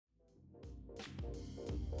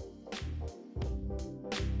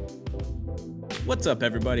What's up,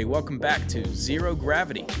 everybody? Welcome back to Zero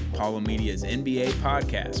Gravity, Apollo Media's NBA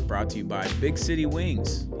podcast, brought to you by Big City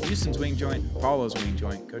Wings, Houston's wing joint, Apollo's wing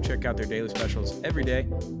joint. Go check out their daily specials every day.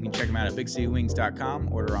 You can check them out at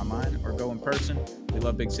bigcitywings.com, order online, or go in person. We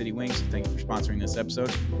love Big City Wings, so thank you for sponsoring this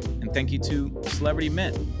episode. And thank you to Celebrity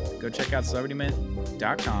Mint. Go check out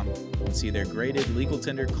celebritymint.com and see their graded legal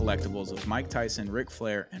tender collectibles of Mike Tyson, Ric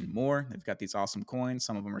Flair, and more. They've got these awesome coins.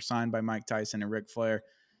 Some of them are signed by Mike Tyson and Ric Flair.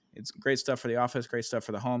 It's great stuff for the office, great stuff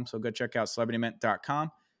for the home. So go check out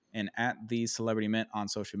celebritymint.com and at the Celebrity Mint on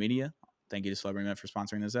social media. Thank you to Celebrity Mint for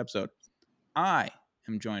sponsoring this episode. I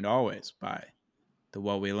am joined always by the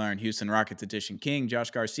What We Learned Houston Rockets edition king,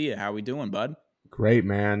 Josh Garcia. How we doing, bud? Great,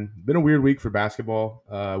 man. Been a weird week for basketball.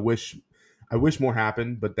 I wish more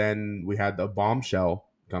happened, but then we had the bombshell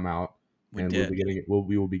come out, we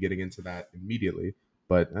will be getting into that immediately.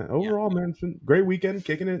 But overall, man, it's been a great weekend,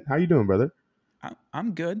 kicking it. How you doing, brother?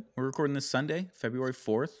 I'm good. We're recording this Sunday, February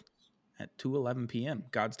 4th at 2:11 p.m.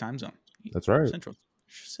 God's time zone. That's right.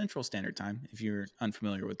 Central Standard Time. If you're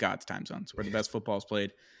unfamiliar with God's time zones, where the best football is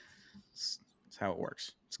played, it's how it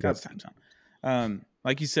works. It's God's time zone.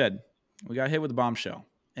 Like you said, we got hit with a bombshell,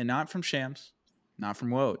 and not from Shams, not from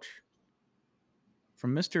Woj,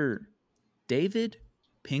 from Mr. David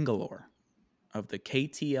Pingalore of the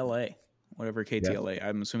KTLA, whatever KTLA. Yes.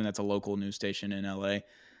 I'm assuming that's a local news station in LA.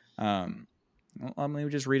 Let me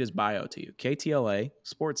just read his bio to you. KTLA,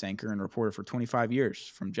 sports anchor and reporter for 25 years,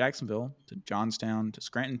 from Jacksonville to Johnstown to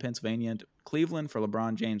Scranton, Pennsylvania, to Cleveland for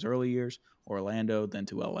LeBron James' early years, Orlando, then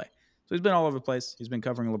to LA. So he's been all over the place. He's been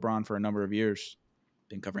covering LeBron for a number of years,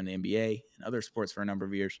 been covering the NBA and other sports for a number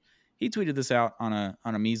of years. He tweeted this out on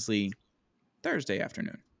a measly Thursday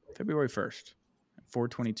afternoon, February 1st, at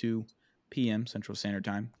 4:22 p.m. Central Standard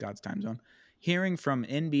Time, God's time zone. Hearing from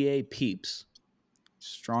NBA peeps.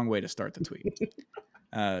 Strong way to start the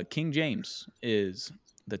tweet. King James is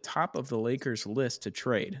the top of the Lakers list to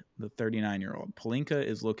trade, the 39-year-old. Pelinka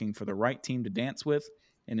is looking for the right team to dance with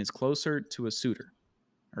and is close to a suitor.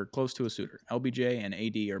 LBJ and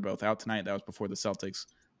AD are both out tonight. That was before the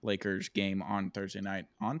Celtics-Lakers game on Thursday night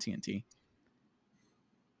on TNT.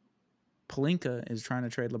 Pelinka is trying to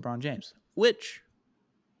trade LeBron James, which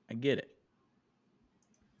I get it.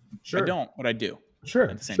 Sure. I don't, but I do. Sure,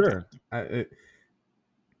 at the same time.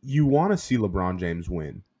 You want to see LeBron James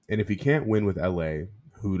win, and if he can't win with LA,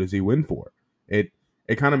 who does he win for? It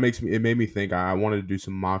kind of made me think. I wanted to do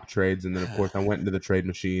some mock trades, and then of course I went into the trade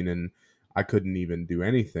machine, and I couldn't even do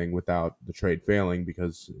anything without the trade failing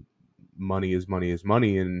because money is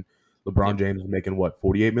money, and LeBron James is making what,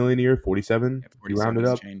 $48 million a year, 47? You round it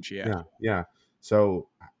up, change, yeah. So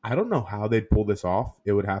I don't know how they'd pull this off.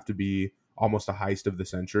 It would have to be almost a heist of the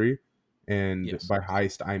century. And by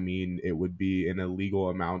heist, I mean it would be an illegal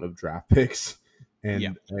amount of draft picks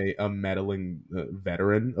and a meddling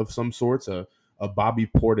veteran of some sorts, a Bobby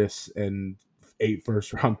Portis and 8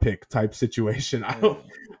 first-round pick type situation.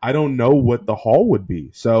 I don't know what the haul would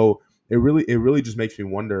be. So it really just makes me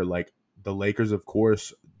wonder. Like the Lakers, of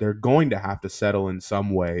course, they're going to have to settle in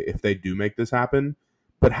some way if they do make this happen.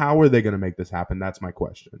 But how are they going to make this happen? That's my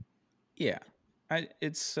question. Yeah,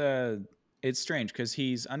 It's strange because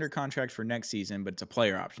he's under contract for next season, but it's a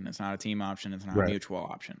player option. It's not a team option. It's not a mutual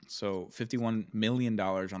option. So $51 million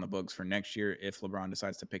on the books for next year if LeBron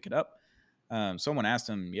decides to pick it up. Someone asked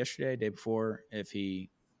him yesterday, day before, if he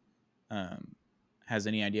has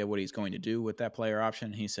any idea what he's going to do with that player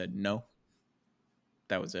option. He said no.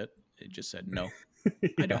 That was it. It just said no.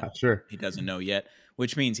 I don't. Sure. He doesn't know yet,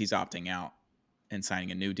 which means he's opting out and signing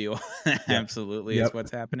a new deal. Absolutely is what's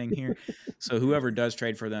happening here. So whoever does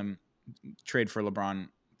trade for LeBron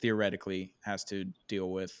theoretically has to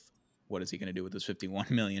deal with what is he going to do with this $51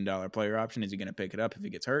 million player option. Is he going to pick it up if he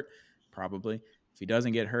gets hurt? Probably. If he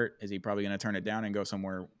doesn't get hurt, is he probably going to turn it down and go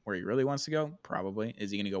somewhere where he really wants to go? Probably.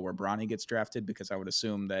 Is he going to go where Bronny gets drafted? Because I would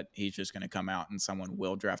assume that he's just going to come out and someone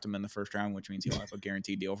will draft him in the first round, which means he'll have a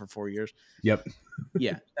guaranteed deal for 4 years. Yep.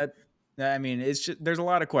 Yeah. I mean, it's just, there's a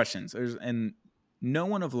lot of questions. And no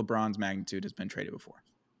one of LeBron's magnitude has been traded before.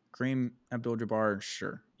 Kareem Abdul-Jabbar,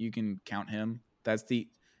 sure. You can count him.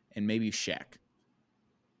 And maybe Shaq.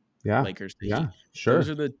 Yeah. Lakers. Yeah, sure. Those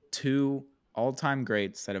are the two all-time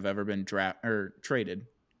greats that have ever been traded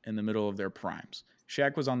in the middle of their primes.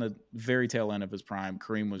 Shaq was on the very tail end of his prime.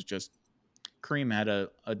 Kareem had a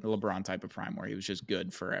LeBron type of prime where he was just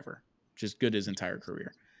good forever. Just good his entire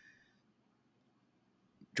career.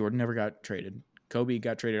 Jordan never got traded. Kobe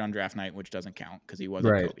got traded on draft night, which doesn't count because he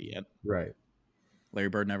wasn't Kobe yet. Right. Larry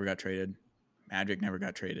Bird never got traded. Magic never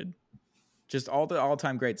got traded. Just all the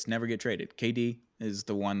all-time greats never get traded. KD is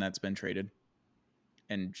the one that's been traded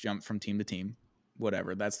and jumped from team to team.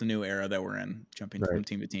 whatever. That's the new era that we're in, jumping Right. from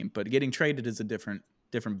team to team. But getting traded is a different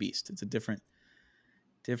beast. It's a different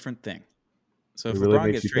thing. So It if really LeBron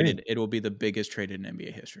makes gets you think. traded, it will be the biggest trade in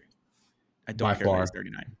NBA history. I By don't care that he's far.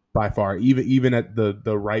 39. By far. Even at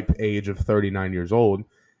the ripe age of 39 years old,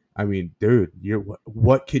 I mean, dude,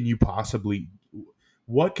 what can you possibly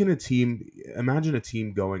what can a team imagine a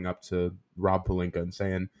team going up to Rob Pelinka and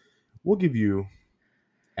saying, "We'll give you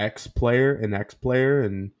X player and X player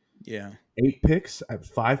and Yeah. 8 picks,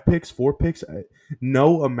 5 picks, 4 picks."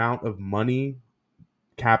 No amount of money,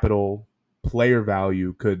 capital, player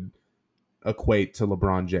value could equate to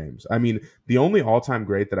LeBron James. I mean, the only all-time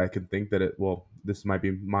great that I can think that this might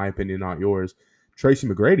be my opinion, not yours. Tracy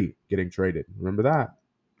McGrady getting traded. Remember that?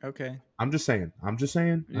 Okay. I'm just saying. I'm just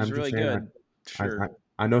saying. He's I'm just really saying. good. I, I, Sure.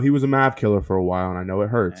 I know he was a Mav killer for a while, and I know it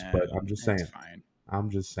hurts, but I'm just It's saying. fine.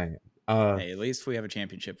 I'm just saying. Hey, at least we have a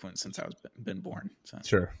championship win since I was been born. So.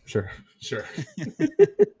 Sure.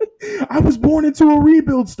 I was born into a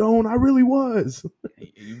rebuild, Stone. I really was.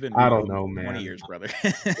 Hey, you've been I don't rebuilding know, for 20 man. years, brother.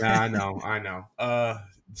 Yeah, I know.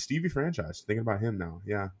 Stevie franchise. Thinking about him now.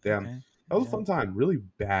 Yeah, damn. Okay. That was a Yeah. fun time. Really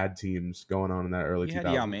bad teams going on in that early You had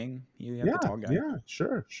Yao 2000s. Ming. You had the Yeah, tall guy. yeah,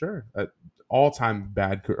 sure. All time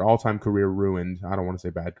career ruined. I don't want to say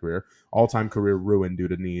bad career. All time career ruined due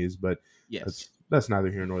to knees, but Yes. that's neither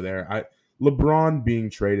here nor there. LeBron being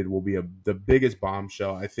traded will be the biggest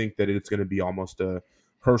bombshell. I think that it's going to be almost a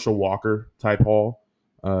Herschel Walker type haul,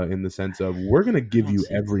 in the sense of we're going to I give don't you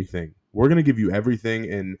see that. everything. We're going to give you everything,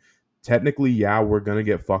 and technically, yeah, we're going to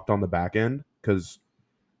get fucked on the back end because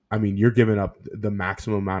I mean, you're giving up the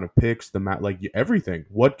maximum amount of picks, like everything.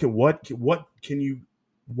 What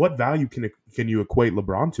value can you equate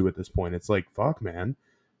LeBron to at this point? It's like fuck, man.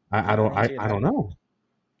 I Yeah, I don't don't see it I don't happening. know.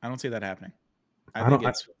 I don't see that happening. I I think don't.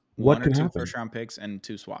 it's What one or can two happen? first round picks and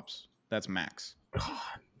 2 swaps. That's max.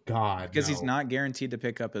 God, Because he's no, not guaranteed to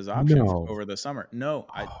pick up his options no. over the summer. No,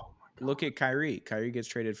 I Oh my look god. at Kyrie. Kyrie gets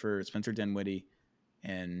traded for Spencer Dinwiddie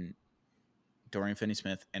and Dorian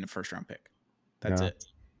Finney-Smith and a first round pick. That's Yeah, it.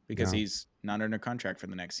 Because yeah. he's not under contract for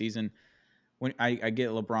the next season. When I get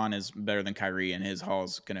LeBron is better than Kyrie and his haul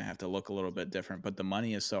is going to have to look a little bit different, but the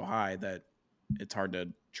money is so high that it's hard to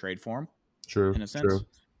trade for him in True, a sense. true.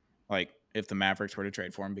 Like if the Mavericks were to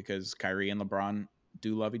trade for him, because Kyrie and LeBron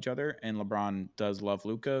do love each other, and LeBron does love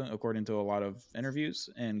Luka, according to a lot of interviews.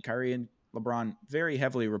 And Kyrie and LeBron very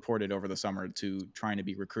heavily reported over the summer to trying to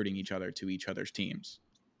be recruiting each other to each other's teams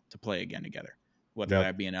to play again together, whether Yep.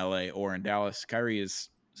 that be in LA or in Dallas. Kyrie is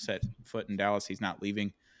set foot in Dallas. He's not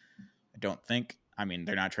leaving. I don't think. I mean,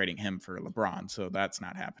 they're not trading him for LeBron, so that's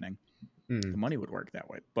not happening. The Mm, money would work that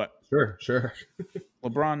way. But sure.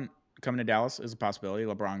 LeBron coming to Dallas is a possibility.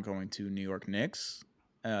 LeBron going to New York Knicks.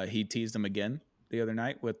 He teased them again the other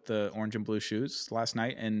night with the orange and blue shoes last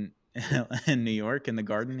night in in New York in the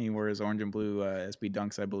Garden. He wore his orange and blue SB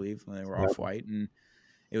Dunks, I believe, when they were Yep. off white, and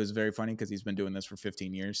it was very funny because he's been doing this for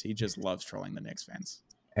 15 years. He just loves trolling the Knicks fans,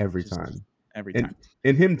 Every just time. every and time.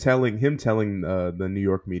 and him telling the New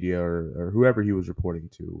York media or whoever he was reporting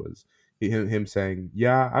to was him saying,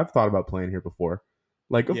 "Yeah, I've thought about playing here before."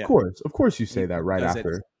 Like, Yeah, of course, you say he that right does it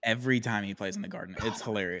after. every time he plays in the Garden. It's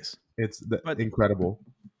hilarious. It's But incredible.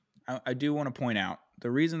 I do want to point out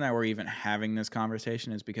the reason that we're even having this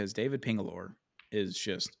conversation is because David Pingalore is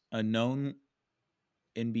just a known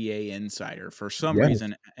NBA insider for some Yes,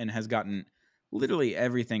 reason and has gotten literally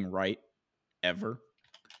everything right ever.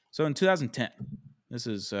 So in 2010, this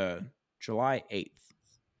is July 8th,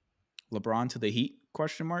 LeBron to the Heat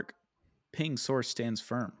question mark. Ping source stands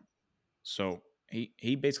firm. So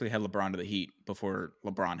he basically had LeBron to the Heat before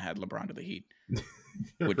LeBron had LeBron to the Heat,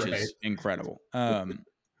 which right. is incredible.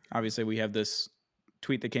 Obviously, we have this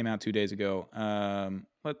tweet that came out 2 days ago.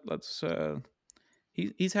 Let's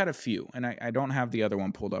he's had a few, and I don't have the other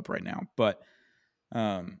one pulled up right now, but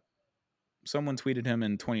um, someone tweeted him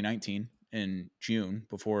in 2019 in June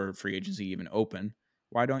before free agency even opened.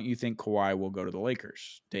 Why don't you think Kawhi will go to the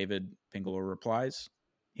Lakers? David Pingalore replies,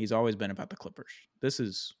 he's always been about the Clippers. This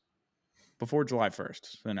is before July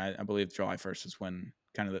 1st, and I believe July 1st is when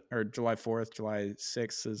kind of or July 4th, July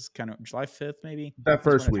 6th is kind of July 5th maybe That is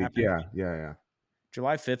when first it week, happened. yeah.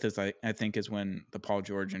 July 5th is I think is when the Paul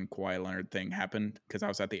George and Kawhi Leonard thing happened because I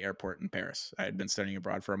was at the airport in Paris. I had been studying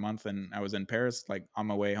abroad for a month and I was in Paris like on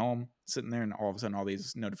my way home sitting there and all of a sudden all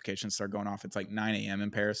these notifications start going off. It's like 9 a.m. in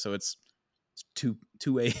Paris, so it's 2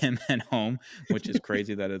 a.m. at home, which is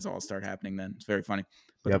crazy that it's all start happening then. It's very funny.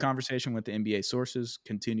 But the Yep. conversation with the NBA sources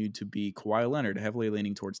continued to be Kawhi Leonard heavily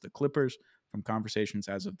leaning towards the Clippers. From conversations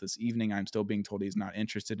as of this evening, I'm still being told he's not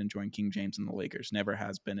interested in joining King James and the Lakers. Never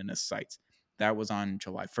has been in his sights. That was on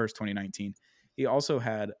July 1st, 2019. He also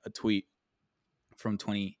had a tweet from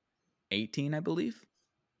 2018, I believe.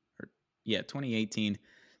 Or yeah, 2018,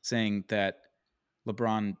 saying that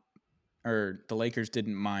LeBron or the Lakers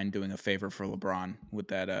didn't mind doing a favor for LeBron with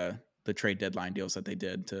that the trade deadline deals that they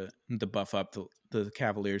did to buff up the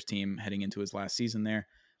Cavaliers team heading into his last season there,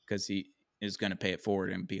 because he is going to pay it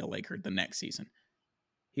forward and be a Laker the next season.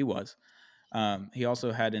 He was. He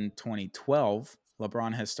also had in 2012,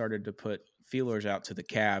 LeBron has started to put feelers out to the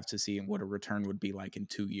Cavs to see what a return would be like in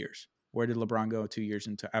 2 years. Where did LeBron go 2 years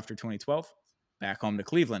into after 2012? Back home to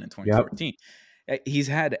Cleveland in Yep. 2014. He's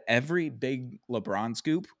had every big LeBron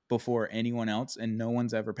scoop before anyone else, and no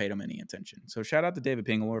one's ever paid him any attention. So shout out to David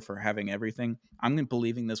Pingalore for having everything. I'm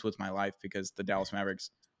believing this with my life because the Dallas Mavericks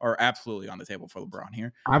are absolutely on the table for LeBron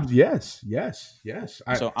here. Yes.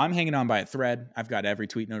 So I'm hanging on by a thread. I've got every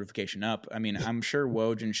tweet notification up. I mean, I'm sure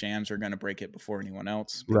Woj and Shams are going to break it before anyone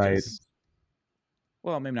else Right. because,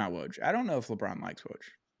 well, maybe not Woj. I don't know if LeBron likes Woj.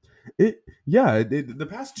 The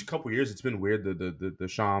past couple years, it's been weird, the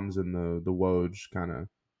Shams and the Woj kind of Yeah.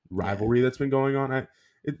 rivalry that's been going on.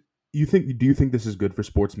 Do you think this is good for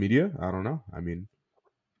sports media? I don't know. I mean,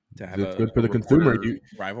 To have it's good for a the consumer. reporter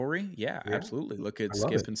rivalry? Yeah, Yeah, absolutely. Look at I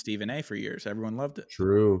love it. Skip and Stephen A for years. Everyone loved it.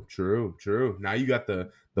 True. Now you got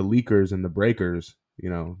the leakers and the breakers,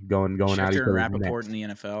 going at each Schefter and other's Rappaport in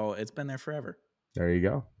necks. the NFL, it's been there forever. There you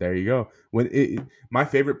go. My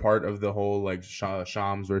favorite part of the whole like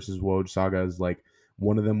Shams versus Woj saga is like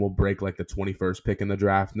one of them will break like the 21st pick in the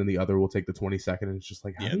draft, and then the other will take the 22nd. And it's just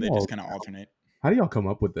like, Yeah, they just kind of alternate. How do y'all come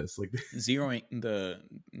up with this? Like zeroing the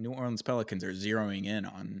New Orleans Pelicans are zeroing in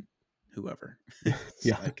on whoever.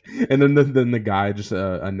 yeah, like, and then the guy just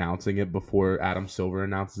announcing it before Adam Silver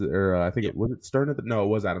announces it, or I think yep. it was Stern at no, it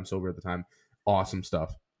was Adam Silver at the time. Awesome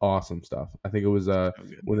stuff. I think it was So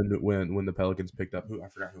when the Pelicans picked up who I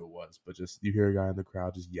forgot who it was, but just you hear a guy in the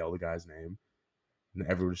crowd just yell the guy's name, and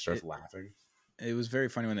everyone just starts laughing. It was very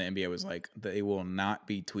funny when the NBA was like, they will not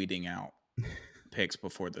be tweeting out picks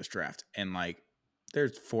before this draft, and like,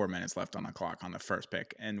 there's 4 minutes left on the clock on the first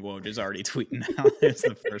pick, and Woj is already tweeting out it's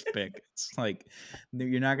the first pick. It's like,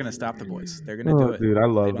 you're not going to stop the boys. They're going to do it. Dude, They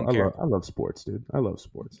don't care. I love sports, dude. I love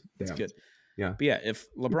sports. Damn. It's good. Yeah. But yeah, if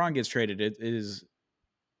LeBron gets traded, it is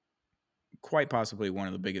quite possibly one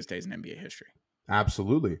of the biggest days in NBA history.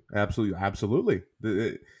 Absolutely.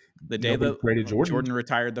 The day that Jordan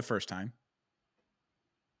retired the first time.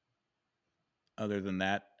 Other than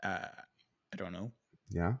that, I don't know.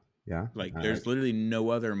 Yeah. Like, there's literally no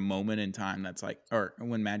other moment in time that's like, or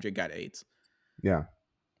when Magic got AIDS. Yeah.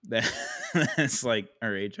 That's like,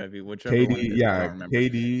 or HIV, whichever KD, one it is. yeah, I don't remember.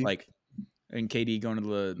 KD. Like, and KD going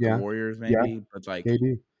to the Warriors, maybe. But like,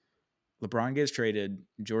 KD. LeBron gets traded.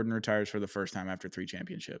 Jordan retires for the first time after 3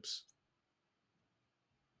 championships.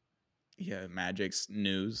 Yeah, Magic's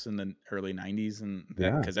news in the early 90s, and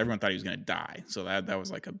because everyone thought he was going to die. So that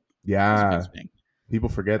was like a big thing. People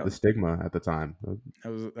forget the stigma at the time.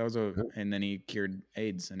 And then he cured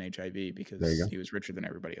AIDS and HIV because he was richer than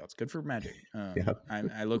everybody else. Good for Magic.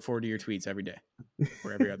 I look forward to your tweets every day,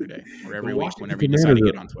 or every other day, or every week, whenever you decide to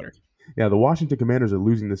get on Twitter. Yeah, the Washington Commanders are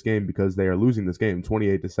losing this game because they are losing this game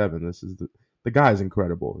 28-7. This is the guy's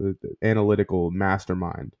incredible, the analytical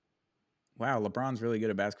mastermind. Wow, LeBron's really good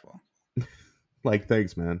at basketball. Like,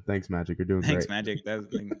 thanks, man. Thanks, Magic. You're doing great. Thanks, Magic. That's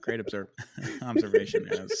a great observation.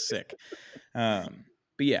 That was sick. But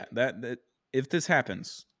yeah, that if this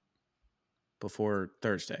happens before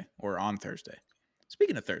Thursday or on Thursday,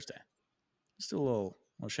 speaking of Thursday, just a little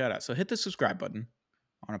shout out. So hit the subscribe button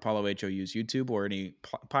on Apollo HOU's YouTube or any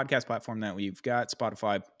podcast platform that we've got,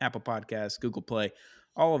 Spotify, Apple Podcasts, Google Play,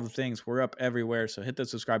 all of the things. We're up everywhere. So hit the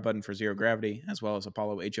subscribe button for Zero Gravity, as well as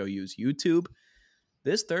Apollo HOU's YouTube.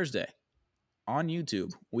 This Thursday on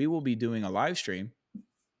YouTube, we will be doing a live stream,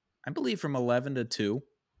 I believe from 11 to 2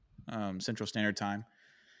 Central Standard Time.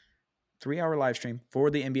 3-hour live stream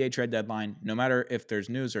for the NBA trade deadline. No matter if there's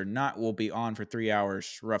news or not, we'll be on for 3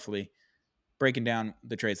 hours roughly, breaking down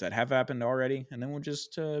the trades that have happened already, and then we'll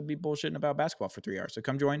just be bullshitting about basketball for 3 hours. So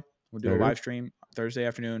come join. We'll do a live stream Thursday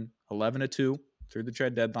afternoon, 11 to 2 through the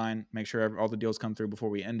trade deadline. Make sure all the deals come through before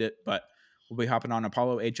we end it. But we'll be hopping on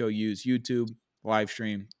Apollo HOU's YouTube live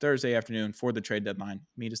stream Thursday afternoon for the trade deadline.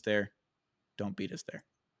 Meet us there. Don't beat us there.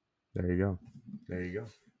 There you go.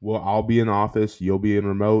 Well, I'll be in the office. You'll be in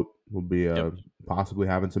remote. We'll be possibly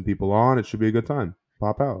having some people on. It should be a good time.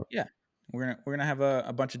 Pop out. Yeah. We're gonna have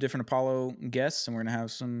a bunch of different Apollo guests, and we're gonna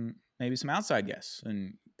have maybe some outside guests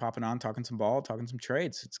and popping on, talking some ball, talking some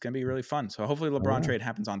trades. It's gonna be really fun. So hopefully LeBron trade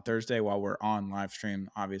happens on Thursday while we're on live stream.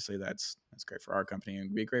 Obviously that's great for our company and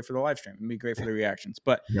it'd be great for the live stream. It'd be great for the reactions.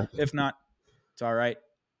 But if not, it's all right.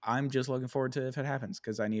 I'm just looking forward to if it happens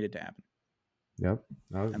because I need it to happen. Yep.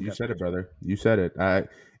 No, I'm you said definitely it, brother. You said it.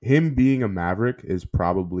 Him being a Maverick is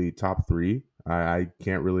probably top three. I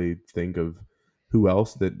can't really think of who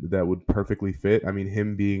else that would perfectly fit. I mean,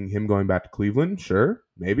 him going back to Cleveland, sure,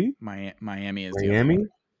 maybe Miami is the other one. Miami.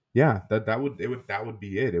 Yeah, that would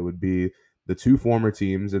be it. It would be the two former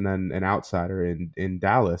teams and then an outsider in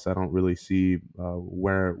Dallas. I don't really see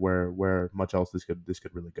where much else this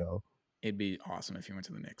could really go. It'd be awesome if you went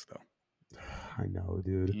to the Knicks, though. I know,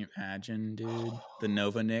 dude. Can you imagine, dude? The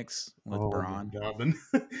Nova Knicks with Oh my Braun. god, then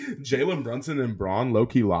Jalen Brunson and Braun, low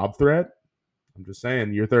key lob threat. I'm just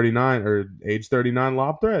saying, you're 39 or age 39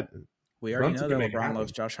 lob threat. We already Brunson know can that make it LeBron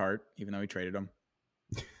loves happen. Josh Hart, even though he traded him.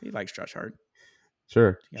 He likes Josh Hart.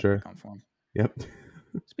 Sure, He got that sure. going for him. Yep.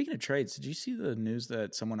 Speaking of trades, did you see the news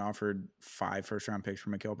that someone offered 5 first-round picks for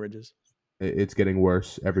Mikal Bridges? It's getting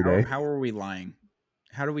worse every How day. how are we lying?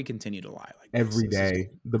 How do we continue to lie like this? Every This is day.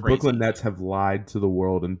 The Brooklyn crazy. Nets have lied to the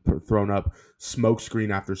world and thrown up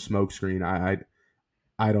smokescreen after smokescreen.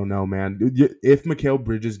 I don't know, man. If Mikal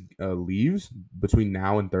Bridges leaves between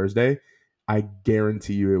now and Thursday, I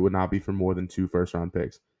guarantee you it would not be for more than 2 first round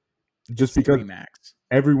picks. Just It's because 3 max,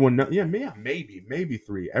 everyone know, yeah, maybe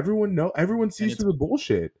three. Everyone and sees it's through the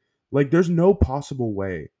bullshit. Like, there's no possible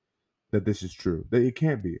way that this is true. That it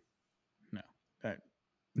can't be. no. That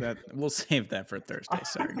that we'll save that for Thursday.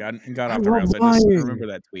 Sorry, got I off the love rails. I lying. remember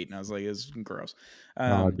that tweet and I was like, it's gross.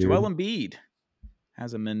 Oh, Joel dude. Embiid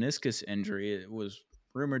has a meniscus injury. It was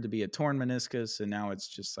rumored to be a torn meniscus, and now it's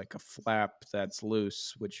just like a flap that's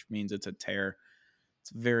loose, which means it's a tear. It's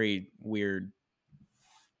very weird,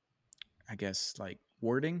 I guess, like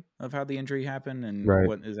wording of how the injury happened and Right.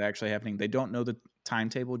 what is actually happening. They don't know the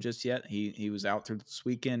timetable just yet. He was out through this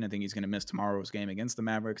weekend. I think he's going to miss tomorrow's game against the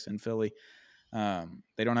Mavericks in Philly.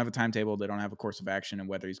 They don't have a timetable. They don't have a course of action, and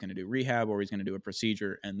whether he's going to do rehab or he's going to do a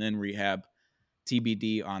procedure and then rehab.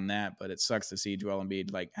 TBD on that, but it sucks to see Joel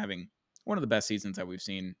Embiid like having one of the best seasons that we've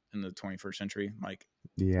seen in the 21st century. Like,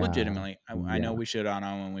 Yeah. legitimately, I know Yeah. we shit on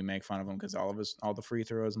him and we make fun of him because all the free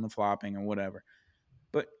throws and the flopping and whatever,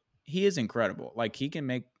 but he is incredible. Like, he can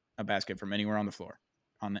make a basket from anywhere on the floor,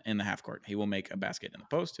 in the half court. He will make a basket in the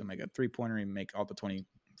post. He'll make a 3-pointer. He make all the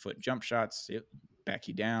 20-foot jump shots. He'll back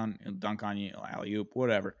you down. He'll dunk on you. Alley oop.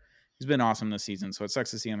 Whatever. He's been awesome this season. So it sucks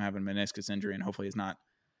to see him having a meniscus injury, and hopefully he's not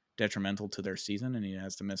detrimental to their season and he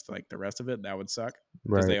has to miss like the rest of it. That would suck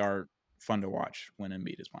because Right. they are fun to watch when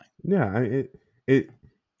Embiid is playing. Yeah. It.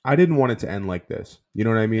 I didn't want it to end like this. You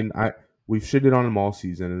know what I Yep. mean? We've shitted on him all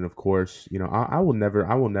season, and of course, I will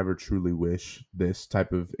never truly wish this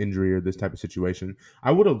type of injury or this type of situation.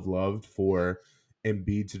 I would have loved for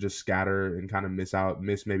Embiid to just scatter and kind of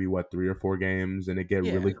miss maybe what 3 or 4 games, and it get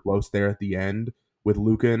Yeah. really close there at the end with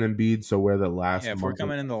Luca and Embiid. So where the Yeah. last If we're month of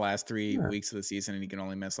coming in the last 3 yeah, weeks of the season and he can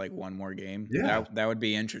only miss like one more game, yeah, that would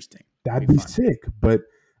be interesting. It'd that'd be be fun. sick, but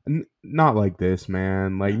not like this,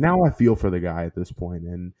 man. Like, No. now I feel for the guy at this point,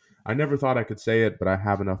 and I never thought I could say it, but I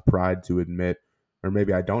have enough pride to admit, or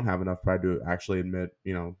maybe I don't have enough pride to actually admit,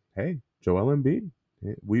 hey, Joel Embiid,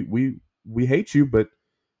 we hate you, but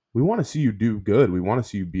we want to see you do good. We want to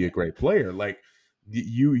see you be a Yeah. great player. Like,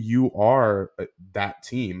 you are that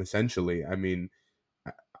team essentially. I mean,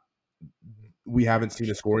 we Very haven't seen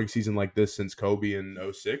much a so. scoring season like this since Kobe in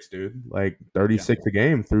 '06, dude. Like, Yeah. 36 a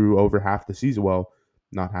game through over half the season. Well,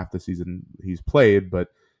 not half the season he's played, but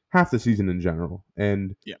half the season in general.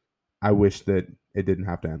 And Yeah. I wish that it didn't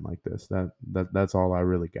have to end like this. That's all I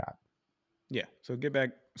really got. Yeah. So get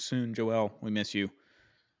back soon, Joel. We miss you,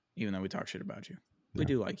 even though we talk shit about you. We Yeah,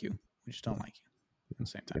 do like you. We just don't yeah, like you at the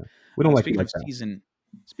same time. yeah. We don't like you Speaking like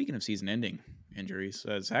of that. season-ending injuries,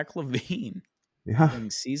 Zach Levine Yeah, having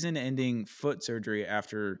season-ending foot surgery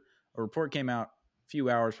after a report came out a few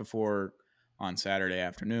hours before on Saturday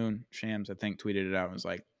afternoon. Shams, I think, tweeted it out and was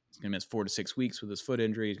like, he's going to miss 4 to 6 weeks with his foot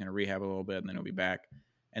injury. He's going to rehab a little bit, and then he'll be back.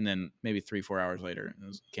 And then maybe 3-4 hours later,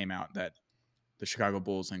 it came out that the Chicago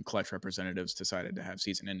Bulls and Clutch representatives decided to have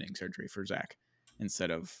season-ending surgery for Zach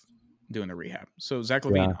instead of doing the rehab. So Zach yeah.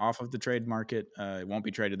 Levine off of the trade market. It won't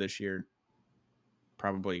be traded this year.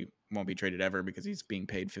 Probably won't be traded ever because he's being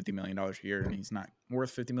paid $50 million a year and he's not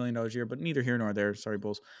worth $50 million a year. But neither here nor there. Sorry,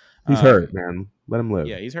 Bulls. He's hurt, man. Let him live.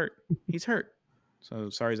 Yeah, he's hurt. He's hurt. So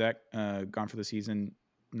sorry, Zach. Gone for the season.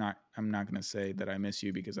 I'm not going to say that I miss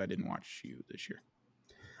you because I didn't watch you this year.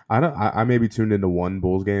 I don't. I maybe tuned into one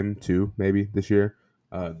Bulls game too, maybe this year.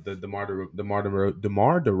 The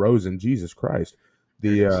Demar Derozan, Jesus Christ,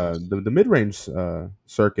 There it is. the mid range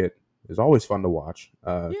circuit is always fun to watch.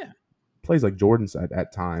 Yeah. Plays like Jordan's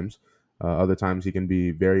at times. Other times he can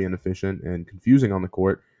be very inefficient and confusing on the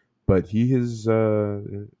court. But he is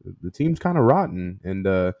the team's kind of rotten, and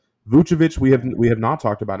Vucevic, Yeah, we have not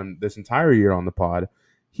talked about him this entire year on the pod.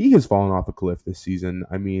 He has fallen off a cliff this season.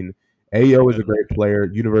 I mean, he Ayo is a doesn't look great good. player.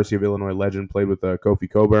 University of Illinois legend, played with Kofi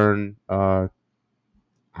Coburn.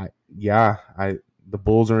 I yeah, I the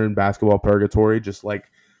Bulls are in basketball purgatory, just like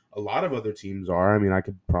a lot of other teams are. I mean, I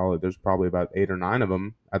could probably there's probably about 8 or 9 of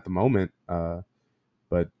them at the moment.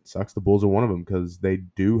 But sucks the Bulls are one of them because they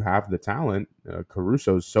do have the talent.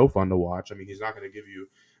 Caruso is so fun to watch. I mean, he's not going to give you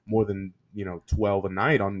more than 12 a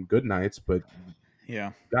night on good nights, but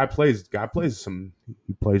Yeah. he plays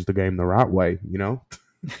the game the right way.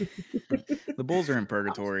 The Bulls are in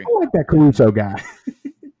purgatory. I like that And Caruso guy.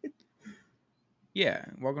 yeah,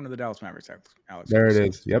 welcome to the Dallas Mavericks, Alex There it Caruso.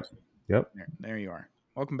 is. Yep. Yep. There you are.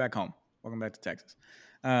 Welcome back home. Welcome back to Texas.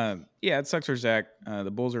 Yeah, it sucks for Zach.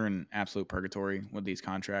 The Bulls are in absolute purgatory with these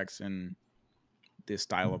contracts and this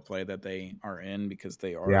style of play that they are in because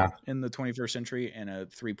they Yeah. are in the 21st century and a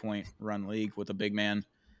 3-point run league with a big man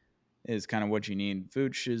is kind of what you need.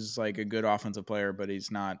 Vooch is like a good offensive player, but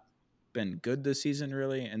he's not been good this season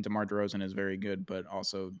really. And DeMar DeRozan is very good, but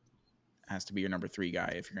also has to be your number 3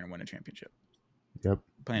 guy if you're going to win a championship. Yep.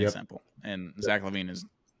 Plain and Yep. simple. And Zach LaVine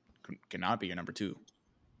cannot be your number 2.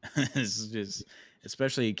 It's just,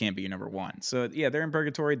 especially he can't be your number 1. So yeah, they're in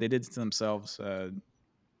purgatory. They did it to themselves.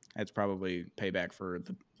 That's probably payback for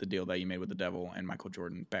the deal that you made with the Devil and Michael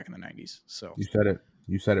Jordan back in the 90s. So You said it.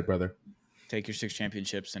 You said it, brother. take your 6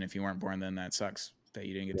 championships, and if you weren't born then, that sucks that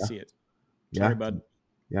you didn't get to Yeah. see it. Yeah. Sorry, bud.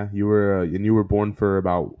 Yeah. You were born for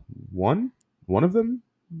about one of them,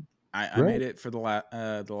 I right? made it for the last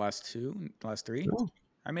 2, the last 3. Oh,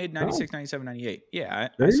 I made oh, 96, 97, 98. Yeah, I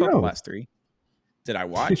there you saw the go. last 3. Did I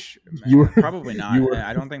watch? You were Probably you not. were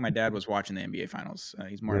I don't think my dad was watching the NBA finals.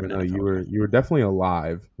 He's more no, of an no, NFL guy. you were definitely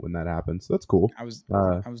alive when that happened. So that's cool. I was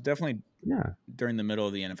Uh, I was definitely yeah. during the middle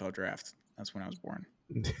of the NFL draft. That's when I was born,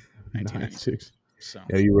 Nice. 1996. So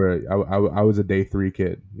Yeah, you were. I was a day 3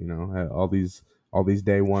 kid. Had all these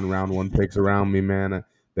day 1 round 1 picks around me, man.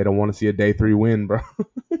 They don't want to see a day 3 win, bro.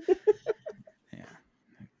 yeah,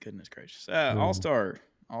 goodness gracious. Mm.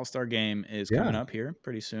 All Star game is Yeah. coming up here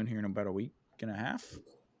pretty soon. Here in about a week and a half,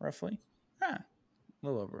 roughly. A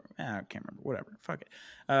little over. I can't remember. Whatever. Fuck it.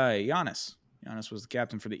 Giannis. Giannis was the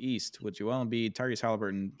captain for the East with Joel Embiid, Tyrese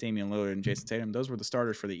Halliburton, Damian Lillard, and Jason Tatum. Those were the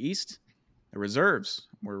starters for the East. The reserves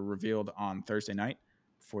were revealed on Thursday night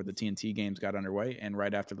before the TNT games got underway and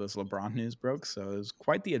right after this LeBron news broke. So it was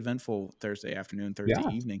quite the eventful Thursday afternoon, Thursday Yeah.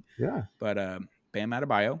 evening. Yeah. But Bam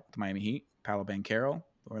Adebayo, the Miami Heat, Paolo Banchero,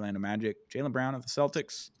 the Orlando Magic, Jaylen Brown of the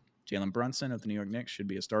Celtics, Jalen Brunson of the New York Knicks should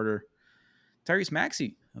be a starter. Tyrese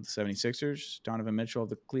Maxey of the 76ers, Donovan Mitchell of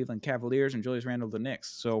the Cleveland Cavaliers, and Julius Randle of the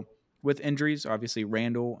Knicks. So with injuries, obviously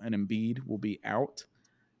Randle and Embiid will be out.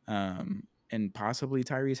 And possibly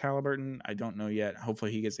Tyrese Halliburton. I don't know yet.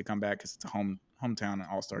 Hopefully he gets to come back because it's a hometown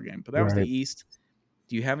All-Star game. But that was the Right. East.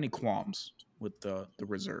 Do you have any qualms with the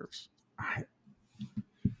reserves? I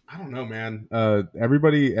don't know, man.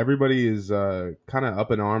 Everybody is kind of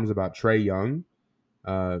up in arms about Trae Young.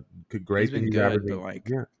 He's Great that been he's good, but averaging. like,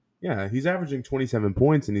 Yeah, he's averaging 27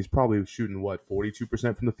 points, and he's probably shooting what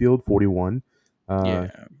 42% from the field, 41. Uh,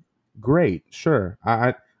 yeah, Great, sure.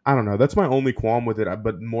 I don't know. That's my only qualm with it,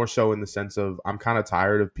 but more so in the sense of I'm kind of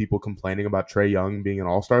tired of people complaining about Trae Young being an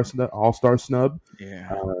all star snub.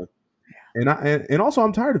 yeah, Uh, and also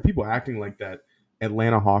I'm tired of people acting like that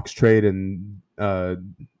Atlanta Hawks trade and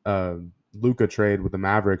Luca trade with the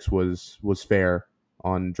Mavericks was fair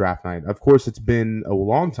on draft night. Of course, it's been a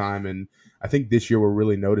long time, and I think this year we're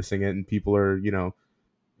really noticing it, and people are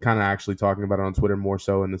kind of actually talking about it on Twitter more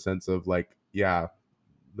so in the sense of like, yeah,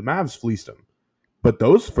 the Mavs fleeced them, but for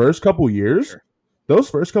sure. those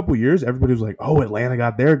first couple years, everybody was like, "Oh, Atlanta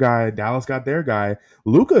got their guy, Dallas got their guy."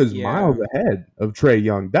 Luca is miles Yeah. ahead of Trae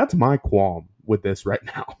Young. That's my qualm with this right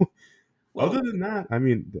now. Other Well, than that, I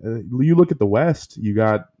mean, you look at the West. You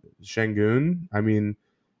got Şengün. I mean,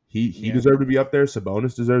 he yeah, deserved to be up there.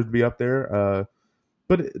 Sabonis deserves to be up there.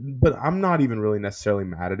 But I'm not even really necessarily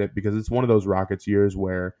mad at it because it's one of those Rockets years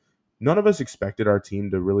where none of us expected our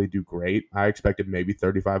team to really do great. I expected maybe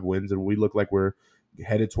 35 wins, and we look like we're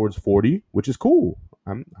headed towards 40, which is cool.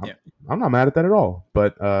 I'm I'm, yeah, I'm not mad at that at all.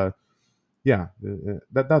 But yeah,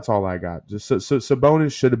 that's all I got. Just so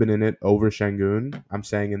Sabonis should have been in it over Şengün. I'm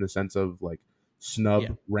saying in the sense of like yeah.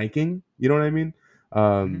 snub ranking. You know what I mean?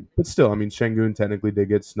 Hmm. But still, I mean Şengün technically did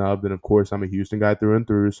get snubbed, and of course I'm a Houston guy through and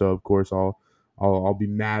through. So of course I'll be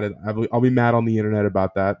mad at I'll be mad on the internet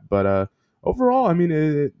about that. But overall, I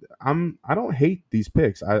mean I don't hate these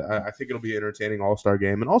picks. I think it'll be an entertaining All Star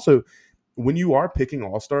game, and also when you are picking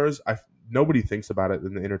All Stars, nobody thinks about it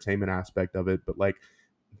in the entertainment aspect of it, but like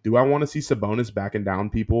do I want to see Sabonis backing down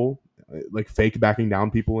people like fake backing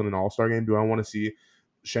down people in an All-Star game? Do I want to see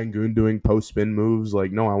Şengün doing post spin moves?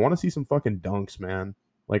 Like, no, I want to see some fucking dunks, man.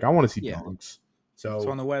 Like, I want to see Yeah. dunks. So So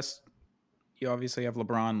on the West, you obviously have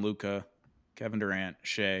LeBron, Luca, Kevin Durant,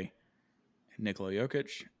 Shea, Nikola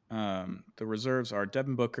Jokic. The reserves are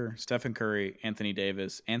Devin Booker, Stephen Curry, Anthony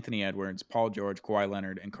Davis, Anthony Edwards, Paul George, Kawhi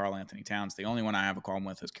Leonard, and Karl Anthony Towns. The only one I have a problem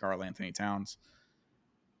with is Karl Anthony Towns.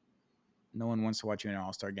 No one wants to watch you in an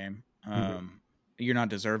All-Star game. You're not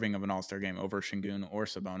deserving of an All-Star game over Şengün or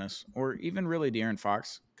Sabonis, or even really De'Aaron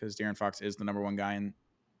Fox, because De'Aaron Fox is the number one guy in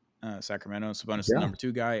Sacramento. Sabonis is the yeah, number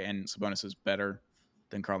two guy, and Sabonis is better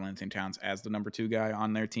than Karl Anthony Towns as the number two guy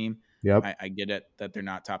on their team. yep, I get it that they're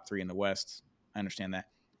not top three in the West. I understand that.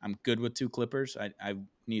 I'm good with two Clippers. I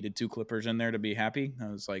needed two Clippers in there to be happy. I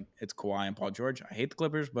was like, it's Kawhi and Paul George. I hate the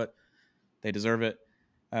Clippers, but they deserve it.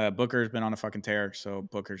 Booker's been on a fucking tear, so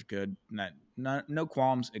Booker's good. No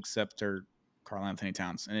qualms except for Karl Anthony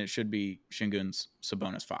Towns, and it should be Şengün's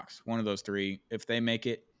Sabonis Fox. One of those three. If they make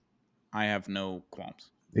it, I have no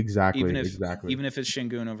qualms. exactly, Even if exactly. even if it's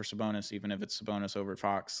Şengün over Sabonis, even if it's Sabonis over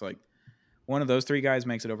Fox, like one of those three guys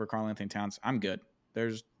makes it over Karl Anthony Towns, I'm good.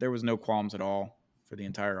 There was no qualms at all for the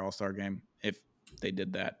entire All-Star game if they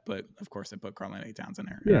did that, but of course they put Karl Anthony Towns in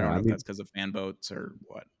there, and I Yeah, don't I know if mean, that's because of fan votes or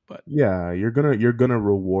what, but yeah, you're gonna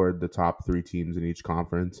reward the top three teams in each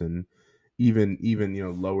conference, and even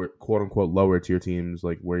lower, quote unquote, lower tier teams,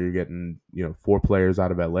 like where you're getting four players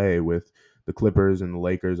out of LA with the Clippers and the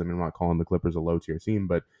Lakers. I mean, I'm not calling the Clippers a low tier team,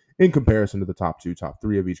 but in comparison to the top two, top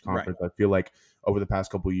three of each right, conference, I feel like over the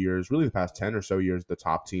past couple of years, really the past 10 or so years, the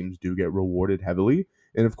top teams do get rewarded heavily.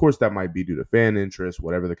 And of course, that might be due to fan interest,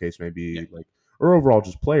 whatever the case may yeah, be, like, or overall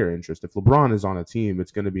just player interest. If LeBron is on a team,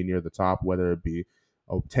 it's going to be near the top, whether it be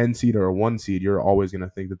a 10 seed or a 1 seed. You're always going to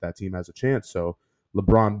think that that team has a chance. So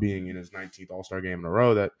LeBron being in his 19th All-Star game in a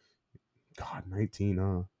row, that, God, 19,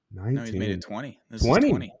 no, he's made it 19, 20. This is 20,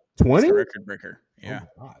 20. It's 20. the record breaker. Oh Yeah,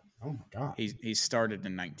 my God. Oh my God. he's started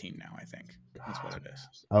in 19 now. I think that's what God. it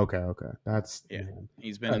is. Okay, okay. That's, Yeah, man.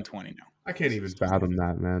 he's been That, in 20 now. I can't This is even 20th. fathom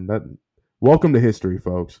that, man. That, welcome to history,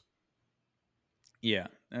 folks. Yeah,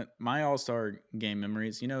 my All-Star game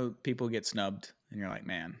memories. People get snubbed, and you're like,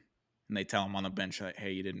 man, and they tell him on the bench like,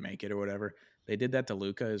 hey, you didn't make it or whatever. They did that to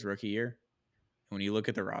Luka his rookie year. When you look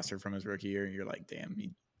at the roster from his rookie year, you're like, damn,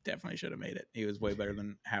 he definitely should have made it. He was way better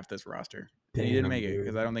than half this roster. And he didn't Damn, make it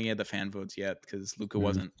because dude. I don't think he had the fan votes yet because Luca Mm.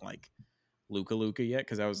 wasn't like Luca yet.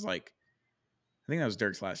 Because I was like, I think that was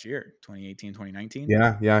Dirk's last year, 2018, 2019.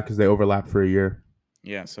 Yeah, yeah, because they overlapped for a year.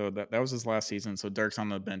 Yeah, so that was his last season. So Dirk's on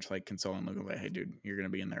the bench, like consoling Luca, like, hey, dude, you're going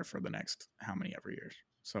to be in there for the next how many ever years.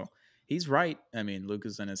 So he's right. I mean,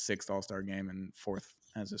 Luca's in his sixth All-Star game and fourth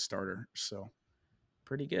as a starter. So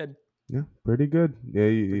pretty good. Yeah, pretty good. Yeah,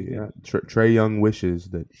 Pretty yeah. good. Trey Young wishes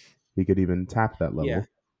that he could even tap that Yeah. level.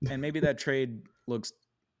 And maybe that trade looks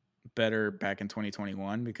better back in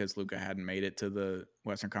 2021 because Luca hadn't made it to the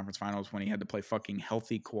Western Conference Finals when he had to play fucking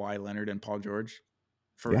healthy Kawhi Leonard and Paul George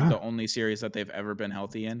for Yeah. the only series that they've ever been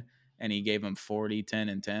healthy in. And he gave him 40, 10,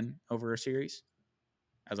 and 10 over a series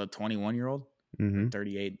as a 21-year-old or Mm-hmm.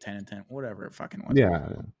 38, 10, and 10, whatever it fucking was.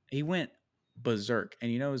 Yeah. He went berserk.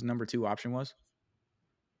 And his number two option was?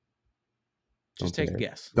 Don't Just say take a it.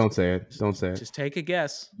 guess. Don't say it. Don't say it. Just take a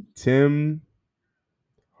guess. Tim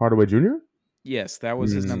Hardaway Jr. Yes, that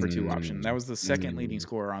was his number two option. That Mm, was the second leading mm,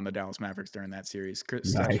 scorer on the Dallas Mavericks during that series.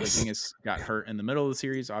 Kristaps yikes. Porzingis got hurt in the middle of the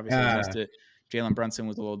series. Obviously, Yeah. missed it. Jalen Brunson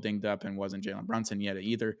was a little dinged up and wasn't Jalen Brunson yet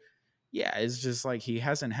either. Yeah, it's just like he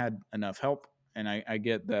hasn't had enough help. And I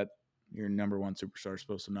get that your number one superstar is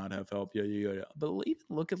supposed to not have help. Yeah. But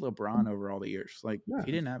look at LeBron over all the years. Like, Yeah. if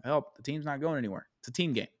he didn't have help, the team's not going anywhere. It's a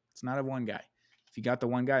team game. It's not a one guy. If you got the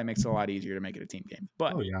one guy, it makes it a lot easier to make it a team game.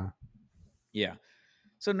 But Oh yeah. yeah.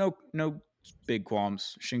 So no big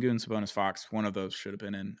qualms. Şengün, Sabonis, Fox, one of those should have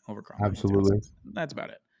been in over Karl Anthony Towns. Absolutely. That's about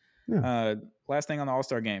it. Yeah. Last thing on the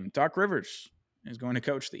All-Star game, Doc Rivers is going to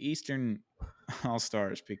coach the Eastern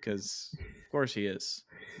All-Stars because, of course, he is.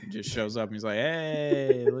 He just shows up and he's like,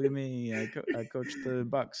 "Hey, look at me! I coached the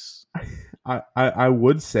Bucks." I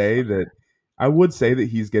would say that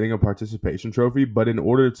he's getting a participation trophy, but in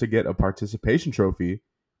order to get a participation trophy,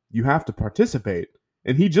 you have to participate,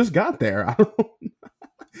 and he just got there.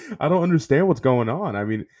 I don't understand what's going on. I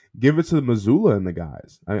mean, give it to Missoula and the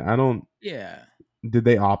guys. I don't. Yeah, Did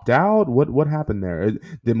they opt out? What happened there?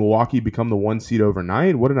 Did Milwaukee become the one seed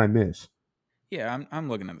overnight? What did I miss? yeah. I'm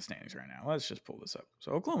looking at the standings right now. Let's just pull this up.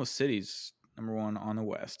 So Oklahoma City's number one on the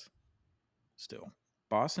West. Still,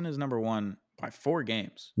 Boston is number one by 4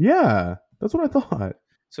 games. Yeah, that's what I thought.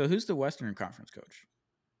 So who's the Western Conference coach?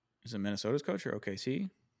 Is it Minnesota's coach or OKC?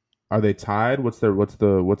 Are they tied? What's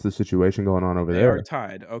the situation going on over They are there?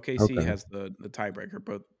 tied. OKC Okay. has the tiebreaker,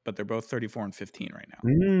 but they're both 34-15 right now.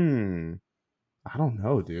 Hmm. I don't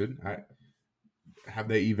know, dude. Have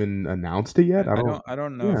they even announced it yet? I don't. I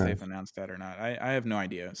don't know if Yeah. they've announced that or not. I have no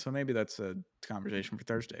idea. So maybe that's a conversation for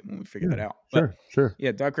Thursday when we figure Yeah. that out. But Sure. Sure.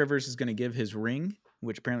 yeah, Doc Rivers is going to give his ring,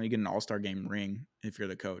 which apparently you get an All-Star game ring if you're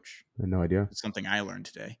the coach. I had no idea. It's something I learned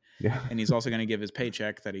today. Yeah. And he's also going to give his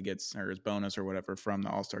paycheck that he gets or his bonus or whatever from the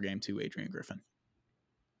All-Star game to Adrian Griffin.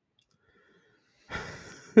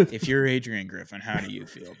 If you're Adrian Griffin, how do you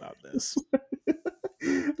feel about this?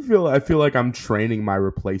 I feel like I'm training my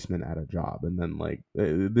replacement at a job, and then like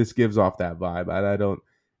this gives off that vibe. I don't.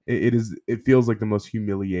 It feels like the most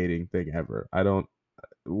humiliating thing ever. I don't.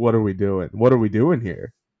 What are we doing? What are we doing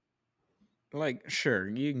here? Like, sure,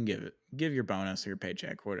 you can give your bonus or your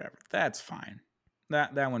paycheck, whatever. That's fine.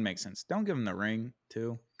 That one makes sense. Don't give him the ring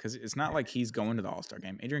too, because it's not like he's going to the All Star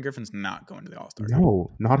game. Adrian Griffin's not going to the All Star game.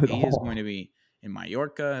 No, not at He is going all. to be in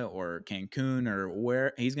Mallorca or Cancun or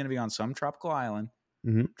where he's going to be on some tropical island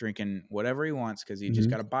Hmm. drinking whatever he wants because he just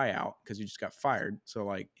Hmm. got a buyout because he just got fired. So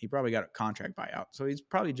like he probably got a contract buyout. So he's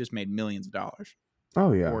probably just made millions of dollars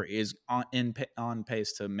Oh yeah. or is on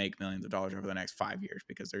pace to make millions of dollars over the next 5 years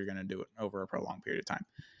because they're going to do it over a prolonged period of time.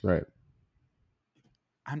 Right.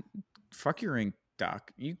 I'm fuck your ring, Doc.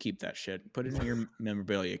 You keep that shit. Put it in your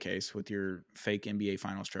memorabilia case with your fake NBA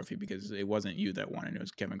Finals trophy because it wasn't you that won it. It was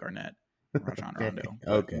Kevin Garnett, Rajon Okay. Rondo.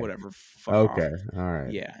 But Okay. whatever, fuck off. Okay. All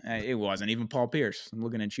right. Yeah, it wasn't even Paul Pierce. I'm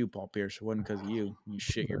looking at you, Paul Pierce. It wasn't because of you. You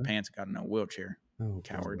shit your pants and got in a wheelchair, Oh,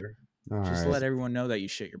 coward. brother. All Just right. let everyone know that you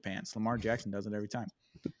shit your pants. Lamar Jackson does it every time.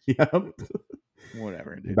 Yep.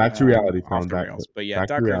 Whatever, dude. Back to I'm reality, off phone. the Back. rails. But yeah, Back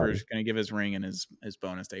to Doc reality. Rivers going to give his ring and his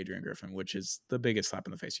bonus to Adrian Griffin, which is the biggest slap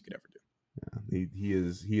in the face you could ever do. He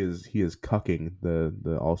is cucking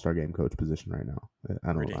the All-Star game coach position right now.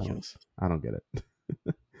 Ridiculous. I don't get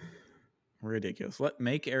it. Ridiculous.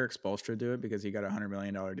 Make Eric Spoelstra do it because he got $100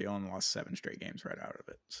 million deal and lost 7 straight games right out of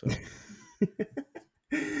it. So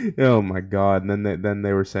Oh my god! And then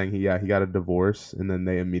they were saying he got a divorce, and then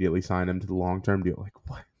they immediately signed him to the long-term deal. Like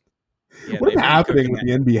what? yeah, What they've is been happening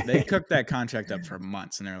cooking with that. the They NBA? cooked that contract up for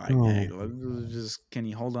months, and they're like, "Hey, Oh, let's just can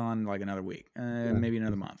you hold on like another week, yeah. maybe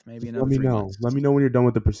another month, maybe Just let another me 3 know. months." Let me know when you're done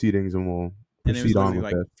with the proceedings, and we'll And it was proceed on literally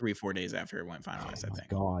with like this. 3-4 days after it went Oh finalized. I my think.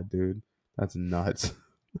 god, dude, that's nuts.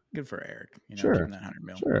 Good for Eric. Give Sure, him that 100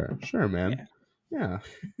 mil. sure, man. Yeah,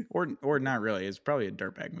 Yeah. or not really. It's probably a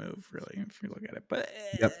dirtbag move, really, if you look at it. But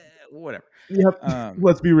Yep. whatever. Yep. Um,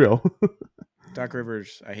 Let's be real. Doc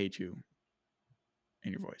Rivers, I hate you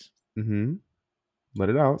in your voice. Mm-hmm. Let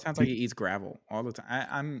it out. Sounds like he eats gravel all the time.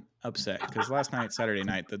 I'm upset because last night, Saturday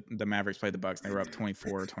night, the Mavericks played the Bucks. They were up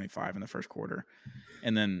 24-25 in the first quarter,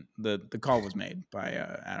 and then the call was made by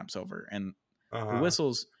Adam Silver, and the Uh-huh.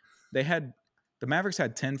 whistles. The Mavericks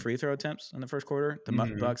had 10 free throw attempts in the first quarter. The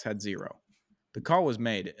Mm-hmm. Bucks had 0. The call was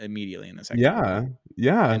made immediately in the second quarter,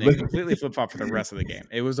 Yeah. Yeah. and then completely flip flop for the rest of the game.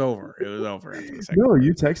 It was over. It was over after the second No, quarter.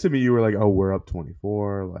 you texted me. You were like, "Oh, we're up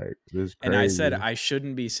 24. Like this is And I said crazy." I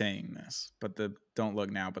shouldn't be saying this, but don't look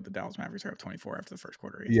now. But the Dallas Mavericks are up 24 after the first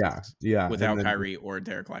quarter against the Yeah. Bucks Yeah. And without then Kyrie or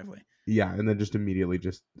Derek Lively. just immediately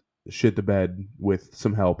just shit the bed with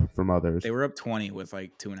some help from others. They were up 20 with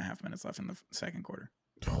like 2.5 minutes left in the second quarter.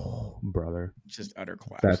 Oh, brother, Just utter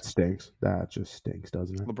collapse. that stinks. That just stinks,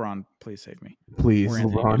 doesn't it? LeBron, please save me. Please, Or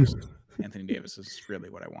Anthony LeBron. Davis. Anthony Davis is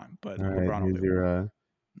really what I want, but All right, LeBron will do it.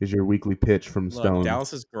 here's your weekly pitch from Look, Stone.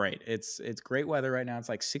 Dallas is great. It's great weather right now. It's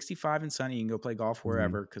like 65 and sunny. You can go play golf Mhm.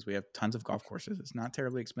 wherever because we have tons of golf courses. It's not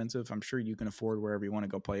terribly expensive. I'm sure you can afford wherever you want to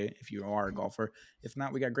go play it if you are a golfer. If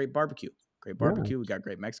not, we got great barbecue. Great Yeah. barbecue. We got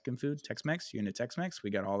great Mexican food, Tex-Mex. You're into Tex-Mex.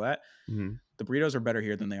 We got all that. Hmm. The burritos are better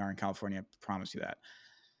here than they are in California. I promise you that.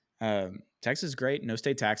 Texas is great. No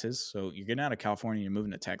state taxes. So you're getting out of California. You're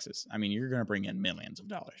moving to Texas. I mean, you're going to bring in millions of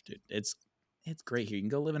dollars, dude. It's great here. You can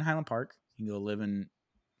go live in Highland Park. You can go live in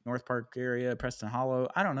North Park area, Preston Hollow.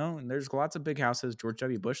 I don't know. And there's lots of big houses. George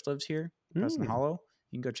W. Bush lives here, Preston Mm. Hollow.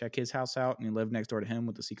 You can go check his house out and you live next door to him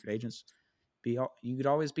with the secret agents. You could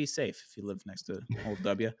always be safe if you live next to old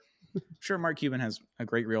W. I'm sure Mark Cuban has a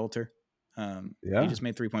great realtor. He Yeah. just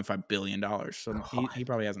made $3.5 billion. So he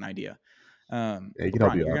probably has an idea. Yeah, he can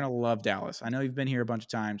help LeBron, you you're out. going to love Dallas. I know you've been here a bunch of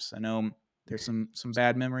times. I know there's some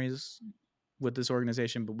bad memories with this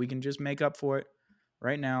organization, but we can just make up for it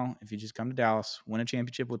right now if you just come to Dallas, win a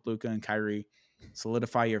championship with Luka and Kyrie,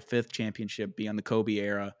 solidify your 5th championship, be on the Kobe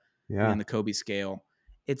era, be Yeah. in the Kobe scale.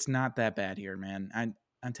 It's not that bad here, man.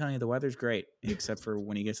 I'm telling you, the weather's great, except for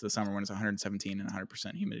when you get to the summer when it's 117 and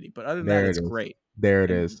 100% humidity. But other than that, There it it's is. great. There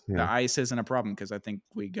it And is. the Yeah. ice isn't a problem because I think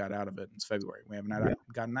we got out of it. It's February. We haven't Yeah.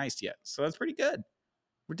 gotten iced yet. So that's pretty good.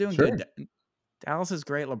 We're doing good. Dallas is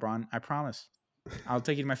great, LeBron. I promise. I'll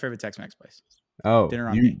take you to my favorite Tex-Mex place. Oh, Dinner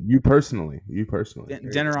on me. you personally.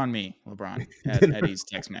 Dinner on me, LeBron, at Eddie's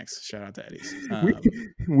Tex-Mex. Shout out to Eddie's.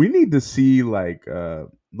 we we need to see like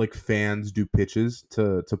fans do pitches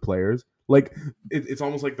to players. Like it's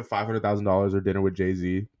almost like the $500,000 or dinner with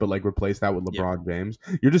Jay-Z, but like replace that with LeBron James.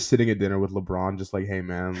 You're just sitting at dinner with LeBron, just like, hey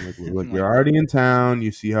man, like look, you're already in town.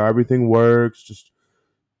 You see how everything works.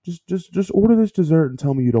 Just order this dessert and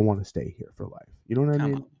tell me you don't want to stay here for life. You know what I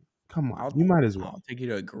mean? Come on, you might as well. I'll take you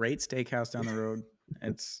to a great steakhouse down the road.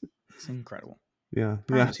 It's incredible. Yeah,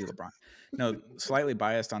 promise you, LeBron. No, slightly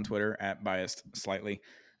biased on Twitter at biased slightly.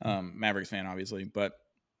 Mavericks fan, obviously, but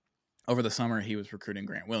over the summer he was recruiting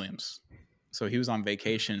Grant Williams, so he was on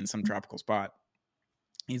vacation in some tropical spot.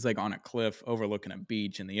 He's like on a cliff overlooking a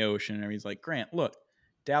beach and the ocean, and he's like, Grant, look,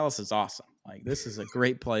 Dallas is awesome. Like, this is a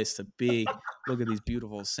great place to be. Look at these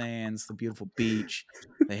beautiful sands, the beautiful beach.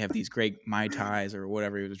 They have these great Mai Tais or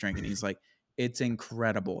whatever he was drinking. He's like, it's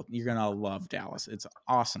incredible. You're going to love Dallas. It's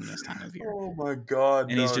awesome this time of year. Oh, my God.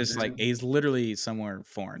 And he's just like, he's literally somewhere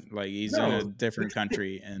foreign. Like, he's in a different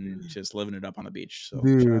country and just living it up on the beach. So,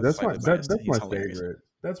 dude, that's my favorite.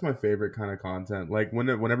 That's my favorite kind of content. Like,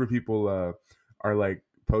 whenever people are like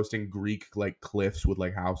posting Greek like cliffs with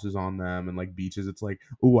like houses on them and like beaches, it's like,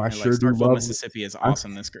 oh, I sure do love Mississippi is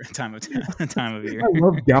awesome this time of year. I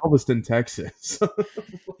love Galveston, Texas.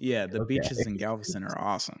 Yeah, the beaches in Galveston are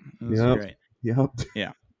awesome. It was great. Yep.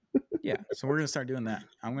 Yeah. So we're gonna start doing that.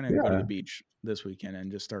 I'm gonna go to the beach this weekend and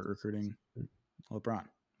just start recruiting LeBron.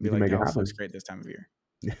 Be like, Dallas looks great this time of year.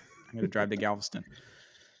 I'm gonna drive to Galveston.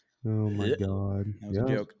 Oh my God, that was a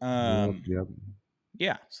joke. Yep.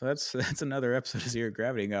 Yeah, so that's another episode of Zero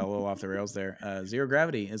Gravity. Got a little off the rails there. Zero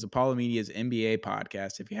Gravity is Apollo Media's NBA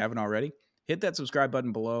podcast. If you haven't already, hit that subscribe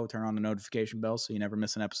button below. Turn on the notification bell so you never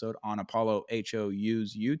miss an episode on Apollo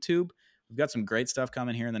HOU's YouTube. We've got some great stuff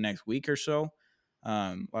coming here in the next week or so.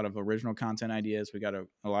 A lot of original content ideas. We got a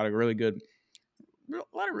lot of really good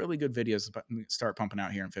videos to start pumping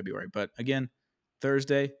out here in February. But again,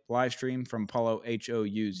 Thursday, live stream from Apollo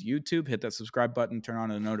HOU's YouTube. Hit that subscribe button, turn on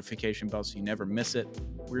the notification bell so you never miss it.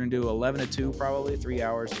 We're going to do 11 to 2, probably 3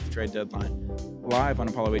 hours of the trade deadline, live on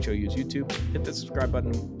Apollo HOU's YouTube. Hit that subscribe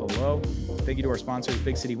button below. Thank you to our sponsors,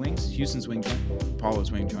 Big City Wings, Houston's Wing Joint,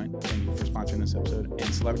 Apollo's Wing Joint. Thank you for sponsoring this episode,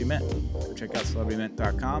 and Celebrity Mint. Go check out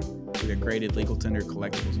celebritymint.com. We got great legal tender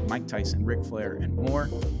collectibles of Mike Tyson, Ric Flair, and more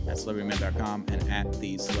at celebritymint.com and at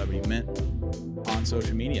the Celebrity Mint on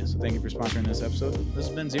social media. So thank you for sponsoring this episode. This has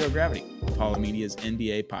been Zero Gravity, Apollo Media's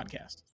NBA podcast.